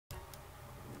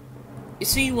You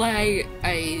see why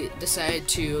I decided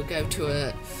to go to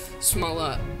a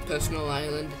smaller personal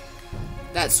island?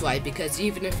 That's why, because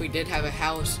even if we did have a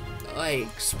house, like,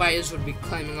 spiders would be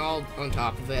climbing all on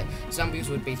top of it, zombies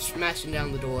would be smashing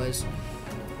down the doors,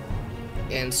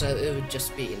 and so it would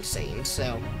just be insane.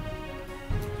 So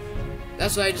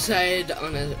that's why I decided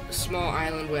on a small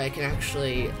island where I can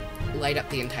actually light up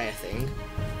the entire thing.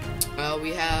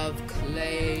 We have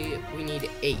clay. We need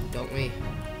 8, don't we?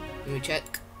 Let me check.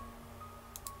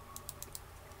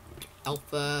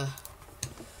 Alpha.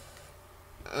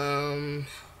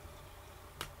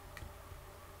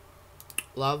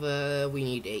 Lava, we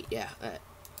need 8, yeah.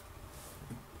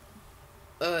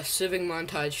 Sieving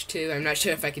montage 2, I'm not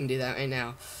sure if I can do that right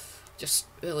now. Just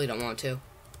really don't want to.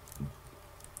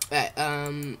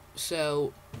 Alright,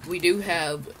 so we do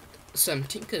have some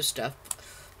tinker stuff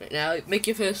right now. Make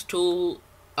your first tool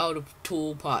out of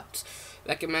tool pots.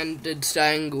 Recommended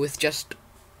starting with just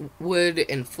wood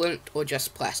and flint or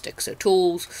just plastic. So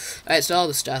tools, so all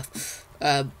the stuff.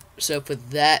 So for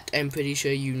that, I'm pretty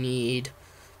sure you need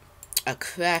a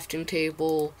crafting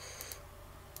table,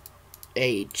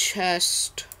 a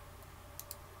chest,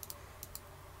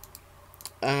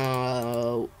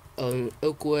 oak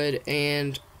wood,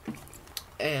 and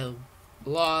a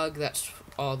log. That's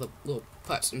all the little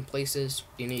parts and places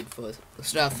you need for the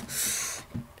stuff.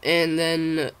 And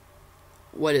then,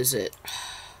 what is it?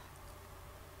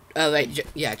 Oh, right,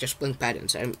 yeah, just blink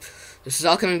patterns. This is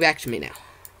all coming back to me now.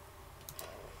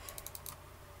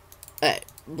 Alright,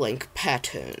 blink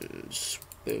patterns.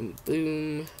 Boom,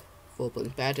 boom. 4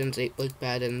 blink patterns, 8 blink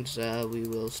patterns. We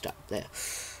will stop there.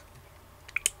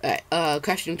 Alright,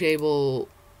 crafting table.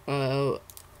 Don't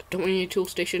we need a tool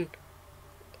station?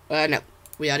 No,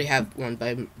 we already have one,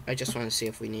 but I just want to see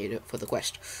if we need it for the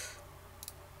quest.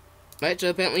 Right, so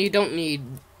apparently you don't need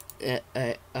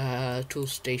a tool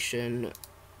station.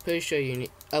 Pretty sure you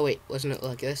need. Oh wait, wasn't it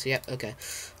like this? Yep. Okay.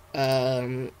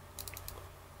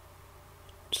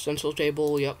 Stencil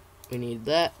table. Yep. We need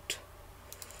that.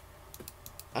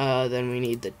 Then we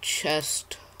need the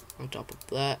chest on top of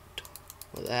that.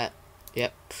 Or that.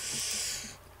 Yep.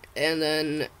 And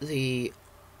then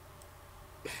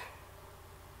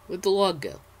where'd the log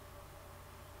go?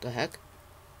 The heck?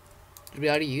 Did we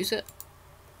already use it?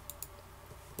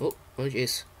 Oh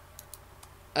jeez.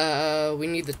 We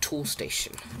need the tool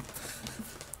station.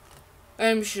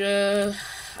 I'm sure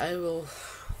I will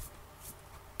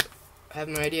have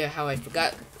no idea how I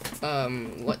forgot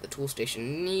what the tool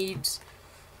station needs.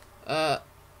 Oh,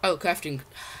 crafting.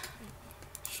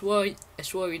 I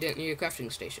swore we didn't need a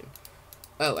crafting station.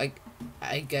 Oh,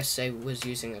 I guess I was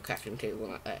using a crafting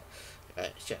table.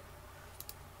 Sure.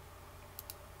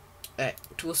 Alright,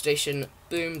 tool station.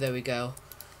 Boom, there we go.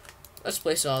 Let's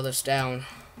place all this down.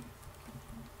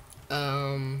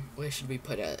 Where should we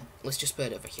put it? Let's just put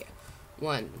it over here.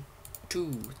 1,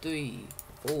 2, 3,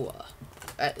 4.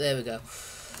 Alright, there we go.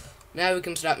 Now we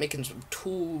can start making some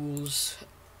tools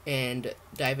and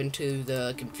dive into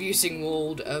the confusing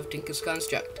world of Tinker's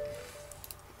Construct.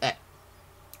 Alright.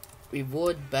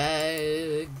 Reward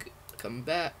bag. Come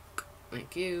back.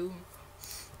 Thank you.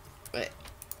 Alright.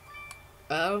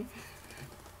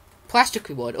 Plastic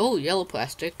reward. Oh, yellow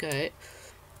plastic. Alright.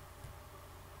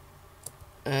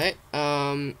 Alright,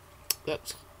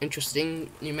 that's interesting.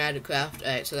 Pneumatic craft.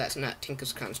 Alright, so that's not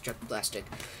Tinker's Construct plastic.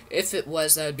 If it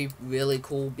was, that would be really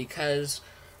cool because,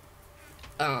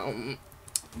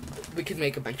 we could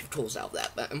make a bunch of tools out of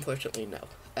that, but unfortunately, no.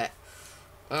 Alright.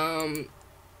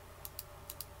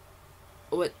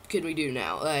 What can we do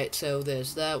now? Alright, so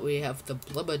there's that. We have the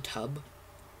blubber tub.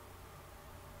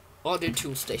 Auto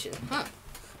tool station. Huh.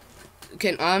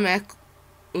 Can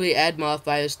automatically add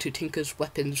modifiers to Tinker's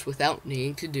weapons without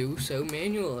needing to do so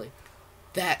manually.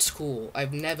 That's cool.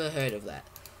 I've never heard of that.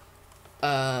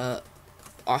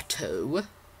 Auto.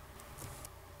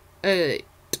 Alright.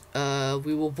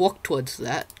 We will walk towards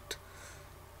that.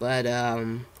 But,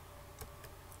 I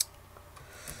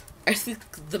think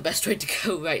the best way to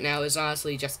go right now is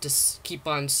honestly just to keep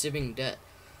on sieving dirt.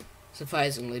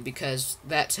 Surprisingly, because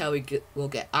that's how we'll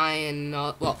get iron.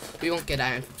 Well, we won't get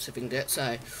iron from sieving dirt,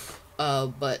 sorry.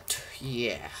 But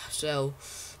yeah, so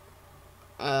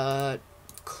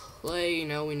clay,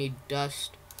 no, we need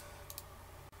dust.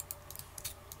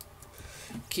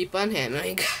 Keep on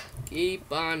hammering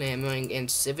and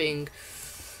sieving.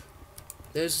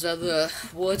 Those are the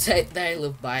words that I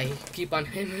live by. Keep on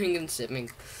hammering and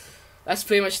sieving. That's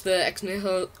pretty much the Ex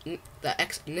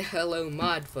Nihilo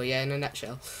mod for you in a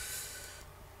nutshell.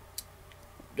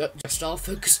 Just all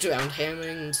focused around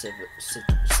hammering and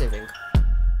sieving.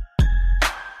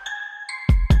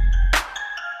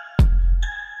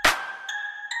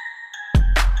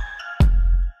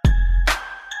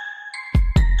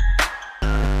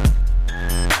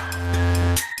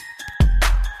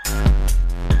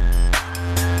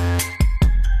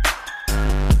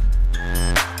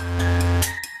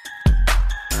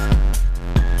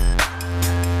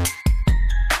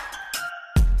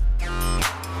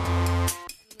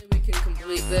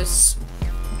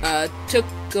 took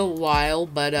a while,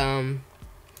 but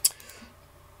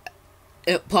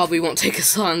it probably won't take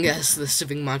as long as the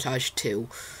sipping montage 2.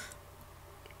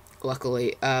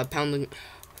 Luckily, pounding.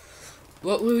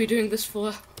 What were we doing this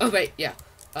for? Oh wait, yeah.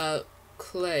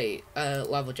 Clay,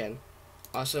 lava gen.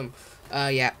 Awesome.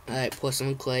 Yeah,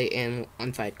 porcelain clay and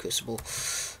unfired crucible.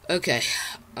 Okay.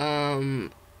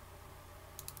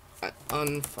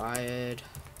 Unfired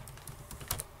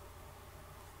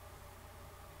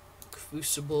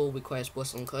crucible requires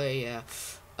porcelain clay, yeah.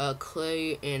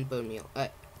 Clay and bone meal.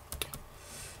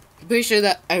 Pretty sure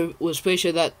that I was pretty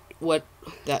sure that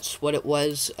that's what it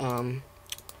was.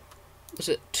 Was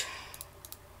it?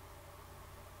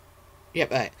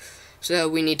 Yep, alright. So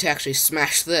we need to actually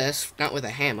smash this, not with a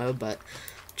hammer, but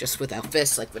just with our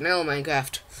fists, like vanilla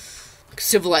Minecraft. Like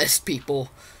civilized people.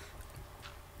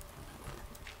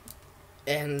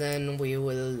 And then we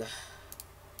will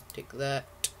take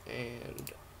that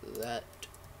and that.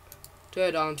 Turn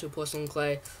it on to porcelain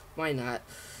clay. Why not?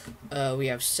 We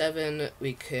have 7.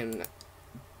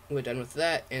 We're done with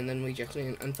that, and then we just need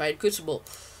an unfired crucible.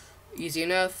 Easy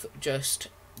enough. Just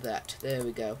that. There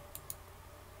we go.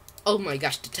 Oh my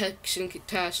gosh, detection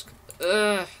task.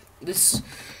 There's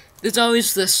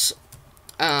always this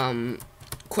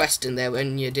quest in there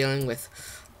when you're dealing with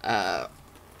HQM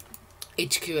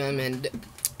and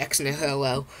Ex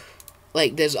Nihilo.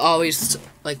 Like, there's always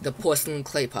like the porcelain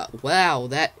clay pot. Wow,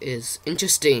 that is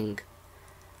interesting.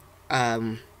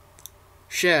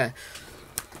 Sure.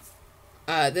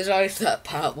 There's always that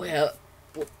part where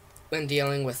when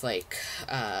dealing with like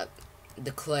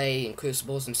the clay and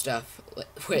crucibles and stuff,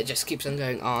 where it just keeps on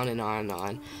going on and on and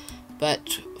on.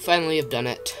 But finally I've done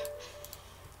it.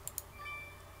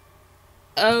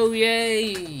 Oh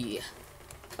yay!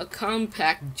 A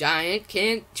compact giant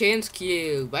chance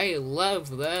cube. I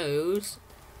love those.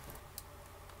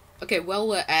 Okay, while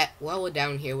we're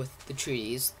down here with the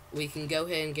trees, we can go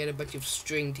ahead and get a bunch of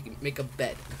string to make a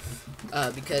bed.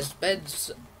 Because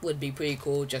beds would be pretty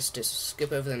cool just to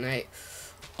skip over the night.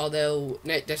 Although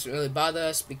night doesn't really bother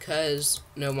us because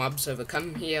no mobs ever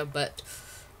come here, but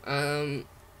I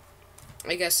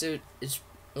guess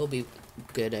it'll be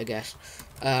good, I guess.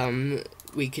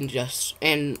 We can just,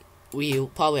 and we'll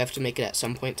probably have to make it at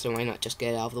some point, so why not just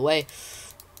get it out of the way.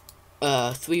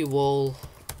 3 wool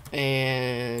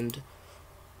and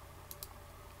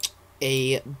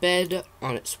a bed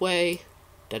on its way.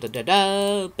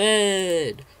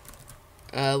 Bed.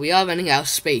 We are running out of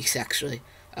space, actually.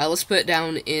 Let's put it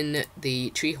down in the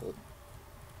tree hole.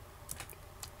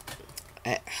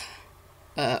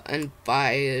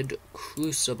 Unfired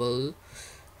crucible.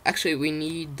 Actually, we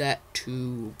need that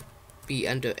to be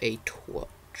under a torch.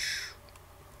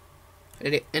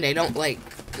 And I don't like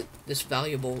this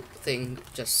valuable thing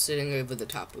just sitting over the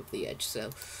top of the edge,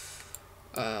 so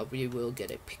we will get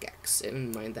a pickaxe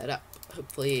and mine that up.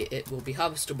 Hopefully it will be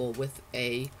harvestable with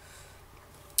a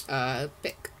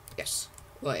pick. Yes.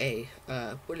 Or a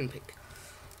wooden pick.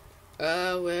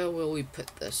 Where will we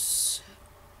put this?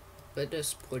 Let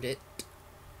us put it.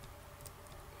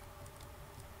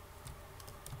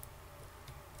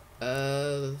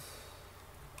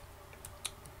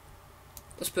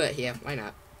 Let's put it here. Why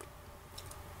not?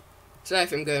 Sorry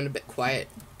if I'm going a bit quiet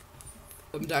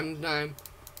from time to time.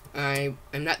 I'm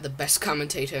not the best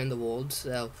commentator in the world,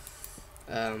 so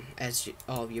as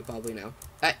all of you probably know.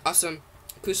 Alright, awesome.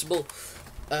 Crucible.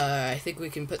 I think we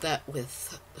can put that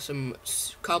with some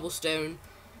cobblestone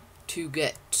to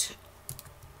get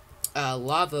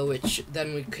lava, which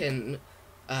then we can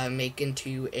make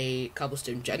into a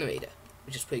cobblestone generator,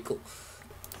 which is pretty cool.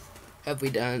 Have we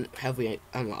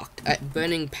unlocked?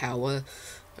 Burning power.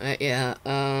 Yeah,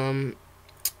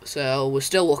 so we're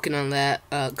still working on that.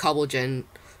 Cobble gen.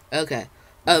 Okay.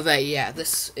 Oh, right, yeah,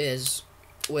 this is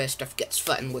where stuff gets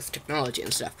fun with technology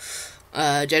and stuff.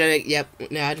 Generate, yep,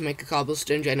 now how to make a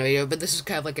cobblestone generator, but this is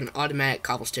kind of like an automatic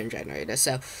cobblestone generator.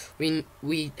 So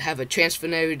we have a transfer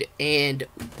node and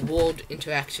world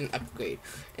interaction upgrade,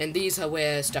 and these are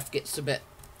where stuff gets a bit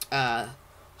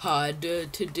hard to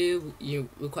do. You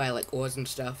require like ores and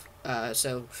stuff.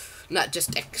 So not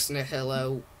just Ex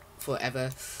Nihilo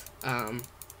forever.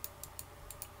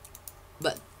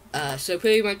 But so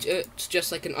pretty much it's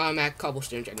just like an automatic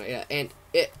cobblestone generator, and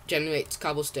it generates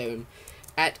cobblestone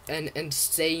at an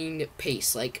insane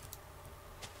pace, like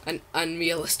an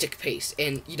unrealistic pace,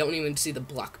 and you don't even see the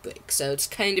block break. So it's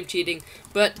kind of cheating,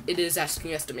 but it is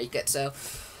asking us to make it, so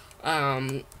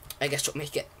I guess we'll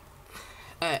make it.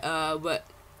 Alright, but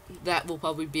that will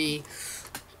probably be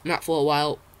not for a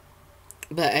while.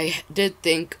 But I did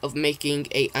think of making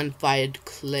a unfired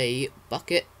clay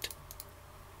bucket,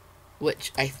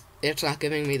 which it's not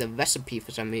giving me the recipe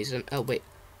for some reason. Oh wait,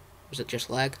 Was it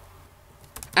just lag?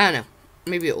 I don't know.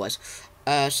 Maybe it was.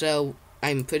 So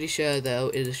I'm pretty sure though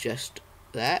it is just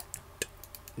that.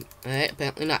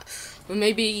 Apparently not. Well,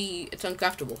 maybe it's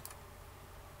uncraftable.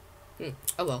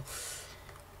 Oh well.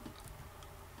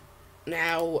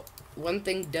 Now, one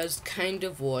thing does kind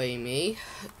of worry me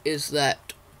is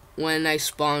that when I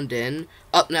spawned in,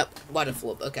 oh no, water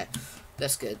flip. Okay,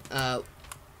 that's good.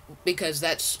 Because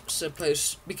that's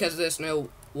because there's no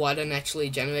water naturally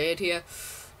generated here.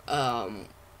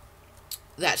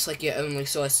 That's like your only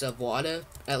source of water,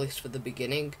 at least for the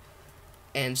beginning.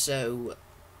 And so,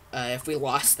 if we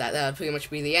lost that, that would pretty much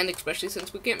be the end, especially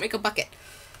since we can't make a bucket.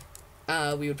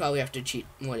 We would probably have to cheat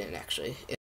more than actually.